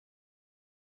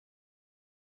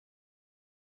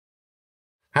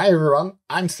Hi everyone,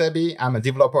 I'm Sebi. I'm a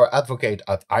developer advocate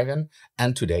at Aiven,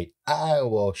 and today I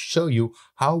will show you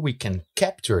how we can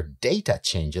capture data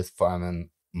changes from a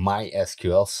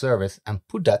MySQL service and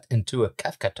put that into a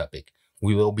Kafka topic.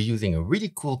 We will be using a really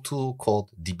cool tool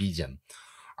called Debezium.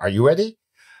 Are you ready?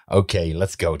 Okay,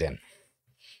 let's go then.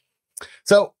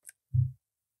 So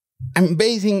I'm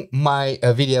basing my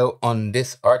video on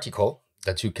this article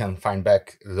that you can find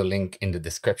back the link in the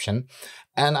description,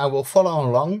 and I will follow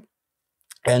along.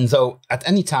 And so at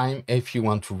any time, if you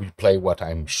want to replay what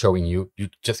I'm showing you, you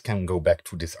just can go back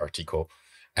to this article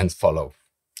and follow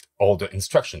all the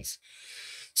instructions.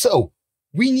 So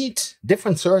we need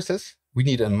different services. We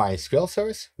need a MySQL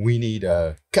service, we need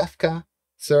a Kafka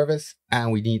service,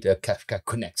 and we need a Kafka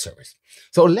Connect service.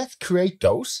 So let's create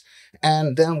those,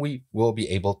 and then we will be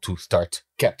able to start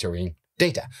capturing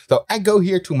data. So I go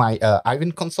here to my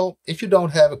Aiven console. If you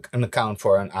don't have an account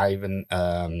for an Aiven,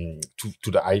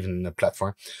 to the Aiven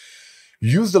platform,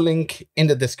 use the link in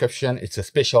the description. It's a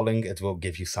special link. It will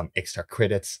give you some extra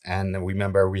credits. And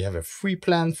remember, we have a free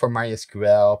plan for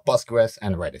MySQL, Postgres,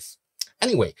 and Redis.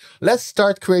 Anyway, let's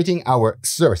start creating our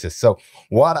services. So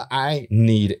what I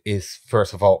need is,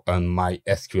 first of all, a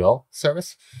MySQL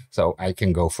service. So I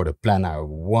can go for the plan I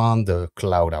want, the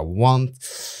cloud I want.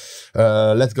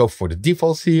 Let's go for the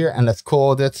defaults here, and let's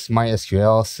call it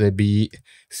MySQL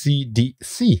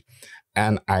CDC.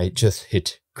 And I just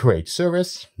hit create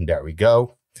service. There we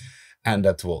go. And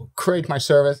that will create my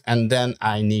service. And then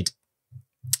I need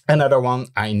another one.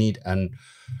 I need a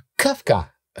Kafka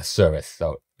service.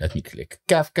 So let me click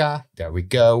Kafka. There we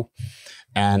go.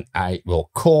 And I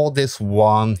will call this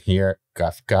one here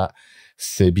Kafka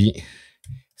CDC.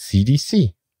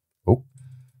 Oh,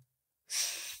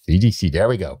 CDC. There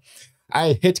we go.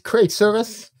 I hit create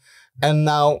service, and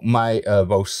now my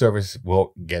both service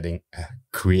will getting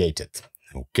created.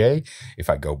 Okay. If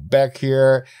I go back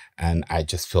here and I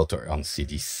just filter on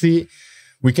CDC,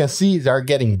 we can see they're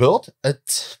getting built.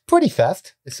 It's pretty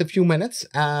fast. It's a few minutes,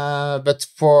 but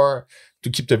to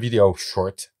keep the video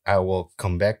short, I will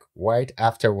come back right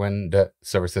after when the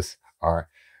services are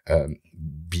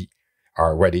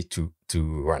ready to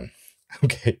run.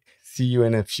 Okay, see you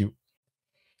in a few.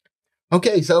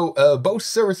 Okay, so both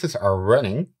services are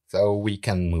running, so we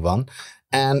can move on.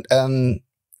 And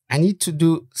I need to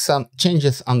do some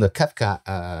changes on the Kafka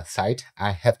side.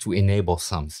 I have to enable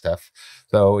some stuff,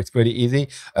 so it's pretty easy.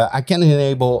 I can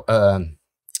enable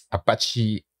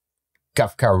Apache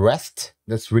Kafka REST.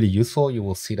 That's really useful. You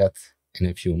will see that in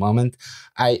a few moments.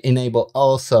 I enable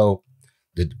also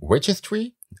the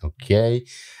registry. Okay.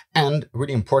 And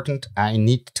really important, I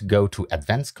need to go to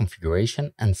advanced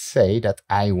configuration and say that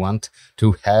I want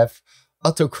to have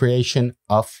auto creation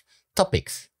of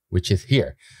topics, which is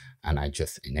here. And I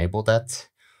just enable that.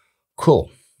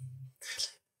 Cool.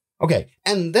 Okay.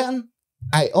 And then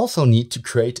I also need to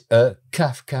create a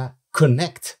Kafka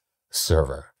Connect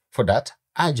server. For that,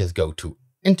 I just go to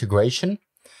integration.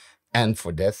 And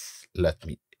for this,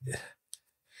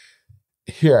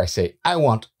 here I say, I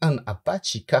want an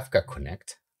Apache Kafka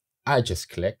Connect. I just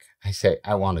click, I say,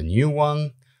 I want a new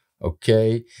one.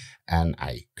 Okay. And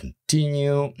I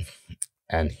continue.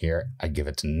 And here I give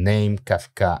it a name,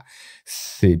 Kafka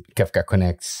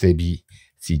Connect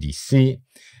CDC.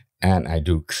 And I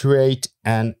do create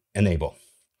and enable.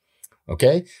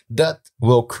 Okay. That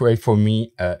will create for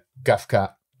me a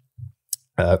Kafka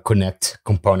Connect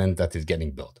component that is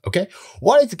getting built. Okay,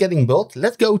 while it's getting built,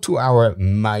 let's go to our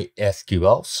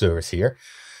MySQL service here,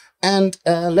 and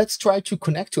let's try to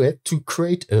connect to it to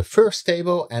create a first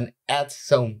table and add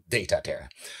some data there.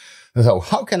 So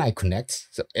how can I connect?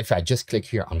 So if I just click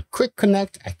here on Quick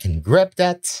Connect, I can grab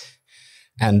that,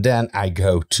 and then I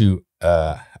go to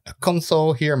a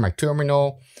console here, my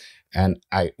terminal, and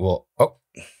I will. Oh,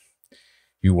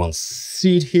 you won't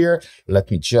see it here.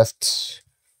 Let me just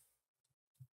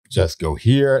go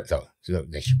here so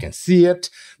that you can see it.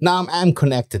 Now I'm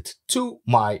connected to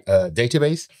my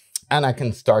database, and I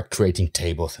can start creating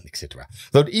tables and etc.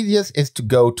 So the easiest is to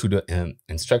go to the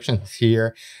instructions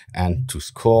here and to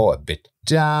scroll a bit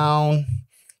down,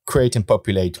 create and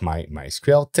populate my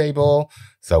MySQL table.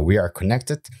 So we are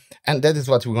connected, and that is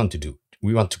what we want to do.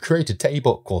 We want to create a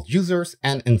table called users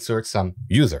and insert some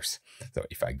users. So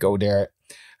if I go there,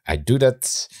 I do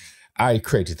that. I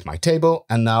created my table,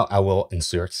 and now I will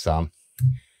insert some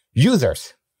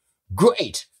users.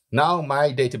 Great. Now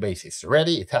my database is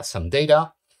ready. It has some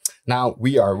data. Now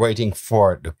we are waiting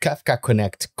for the Kafka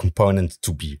Connect component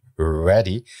to be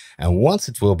ready. And once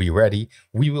it will be ready,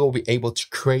 we will be able to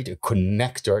create a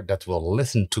connector that will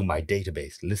listen to my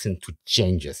database, listen to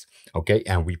changes, okay,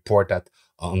 and report that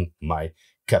on my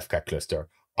Kafka cluster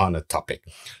on a topic.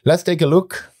 Let's take a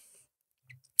look.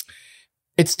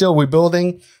 It's still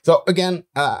rebuilding. So again,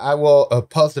 I will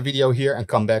pause the video here and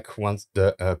come back once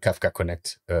the Kafka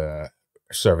Connect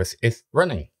service is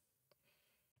running.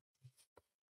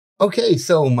 Okay,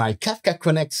 so my Kafka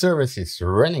Connect service is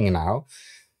running now.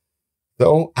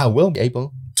 So I will be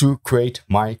able to create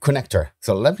my connector.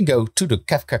 So let me go to the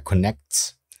Kafka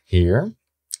Connect here.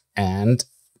 And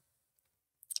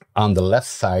on the left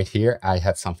side here, I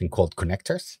have something called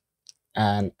connectors.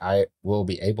 And I will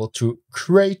be able to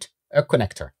create a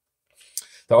connector.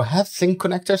 So I have sync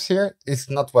connectors here. It's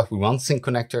not what we want. Sync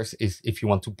connectors is if you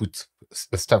want to put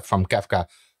stuff from Kafka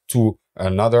to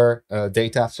another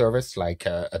data service, like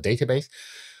a database.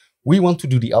 We want to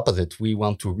do the opposite. We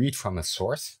want to read from a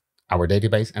source, our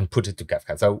database, and put it to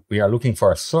Kafka. So we are looking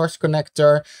for a source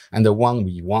connector, and the one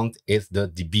we want is the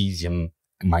Debezium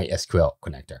MySQL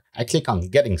connector. I click on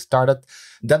getting started.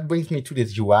 That brings me to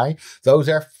this UI. So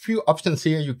there are a few options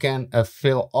here. You can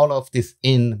fill all of this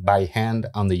in by hand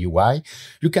on the UI.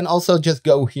 You can also just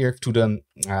go here to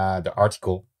the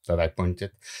article that I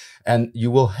pointed, and you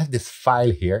will have this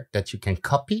file here that you can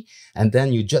copy, and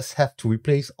then you just have to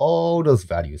replace all those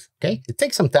values. Okay, it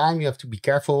takes some time. You have to be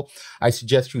careful. I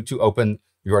suggest you to open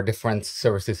your different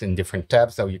services in different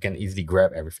tabs so you can easily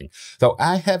grab everything. So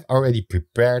I have already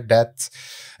prepared that.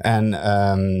 And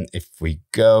if we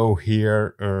go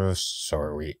here,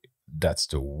 sorry, that's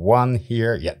the one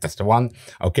here. Yeah, that's the one.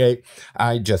 Okay,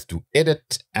 I just do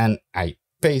edit and I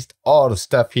paste all the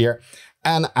stuff here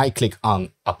and I click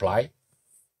on apply.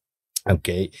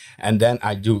 Okay, and then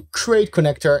I do create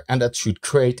connector, and that should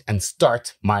create and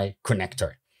start my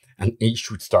connector. And it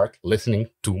should start listening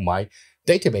to my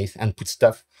database and put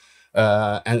stuff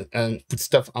and put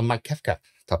stuff on my Kafka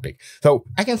topic. So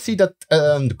I can see that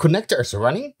the connector is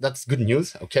running. That's good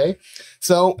news. Okay,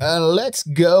 so let's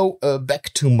go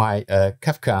back to my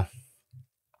Kafka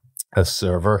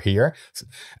server here,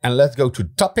 and let's go to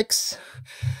topics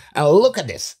and look at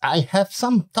this. I have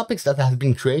some topics that have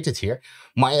been created here.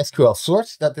 MySQL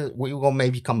source, that we will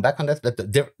maybe come back on that, but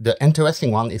the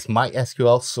interesting one is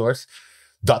MySQL source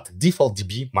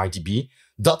 .defaultdb mydb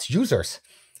 .users,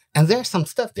 and there's some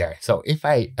stuff there. So if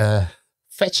I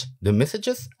fetch the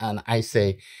messages and I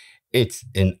say it's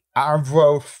in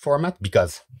Avro format,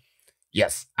 because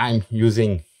yes, I'm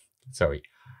using, sorry,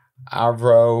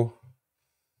 Avro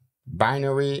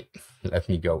binary. Let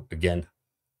me go again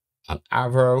on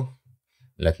Avro.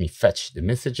 Let me fetch the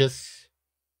messages.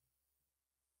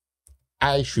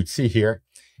 I should see here,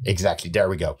 exactly, there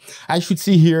we go. I should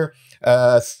see here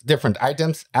different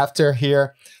items after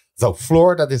here. So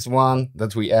floor, that is one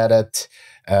that we added.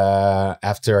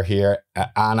 After here,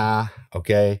 Anna,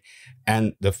 okay.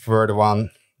 And the third one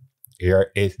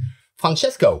here is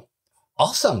Francesco.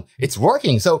 Awesome, it's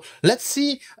working. So let's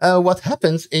see what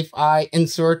happens if I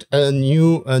insert a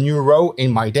new row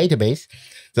in my database.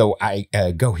 So I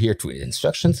go here to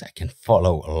instructions. I can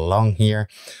follow along here.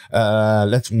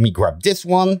 Let me grab this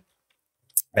one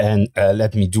and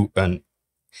let me do an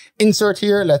insert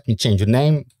here. Let me change the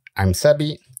name. I'm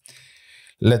Sabi.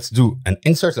 Let's do an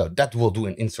insert. So that will do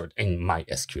an insert in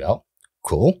MySQL.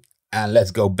 Cool. And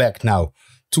let's go back now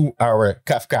to our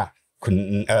Kafka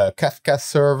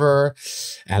server,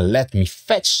 and let me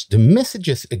fetch the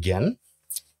messages again.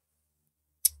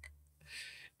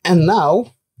 And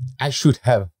now I should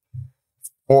have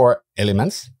 4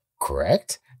 elements,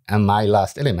 correct? And my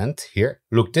last element here,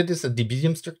 look, this is a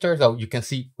Debezium structure, so you can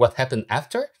see what happened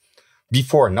after.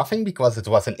 Before, nothing, because it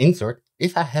was an insert.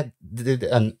 If I had did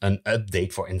an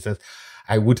update, for instance,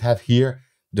 I would have here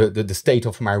the state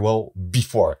of my role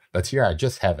before, but here I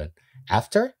just have it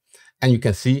after, and you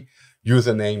can see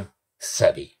username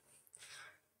Sabi.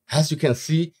 As you can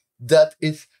see, that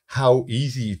is how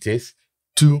easy it is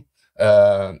to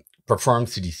perform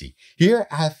CDC. Here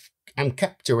I'm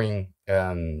capturing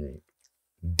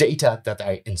data that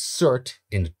I insert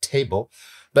in the table,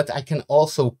 but I can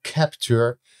also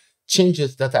capture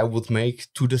changes that I would make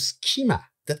to the schema.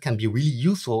 That can be really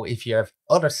useful if you have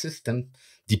other systems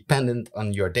dependent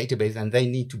on your database and they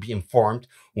need to be informed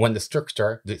when the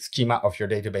structure, the schema of your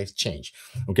database change.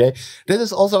 Okay, this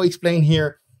is also explained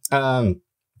here in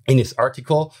this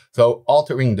article. So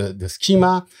altering the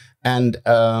schema, and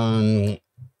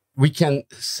we can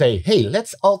say, hey,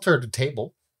 let's alter the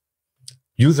table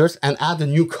users and add a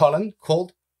new column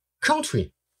called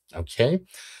country. Okay,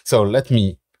 so let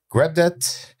me grab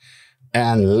that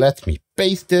and let me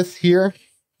paste this here.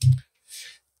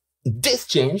 This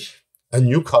change, a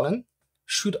new column,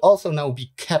 should also now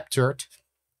be captured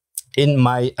in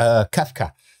my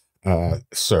Kafka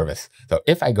service. So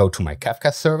if I go to my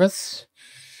Kafka service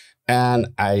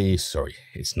And sorry,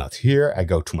 it's not here. I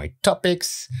go to my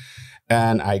topics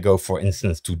and I go, for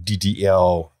instance, to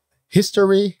DDL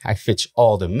history. I fetch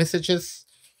all the messages.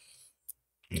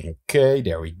 Okay,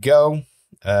 there we go.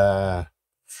 And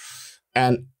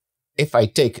if I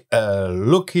take a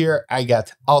look here, I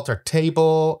get alter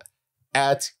table,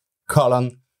 add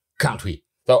column country.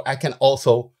 So I can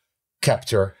also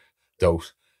capture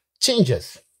those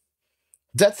changes.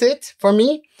 That's it for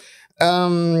me.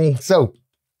 So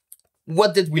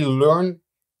what did we learn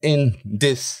in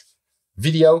this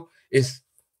video is,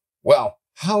 well,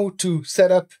 how to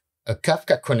set up a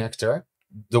Kafka connector.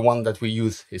 The one that we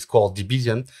use is called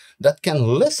Debezium, that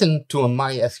can listen to a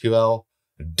MySQL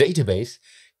database,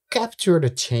 capture the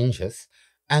changes,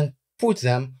 and put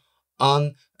them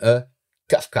on a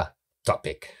Kafka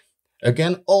topic.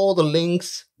 Again, all the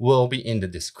links will be in the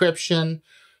description.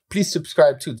 Please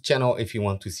subscribe to the channel if you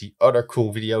want to see other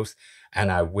cool videos,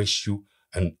 and I wish you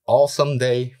an awesome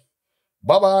day.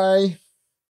 Bye-bye.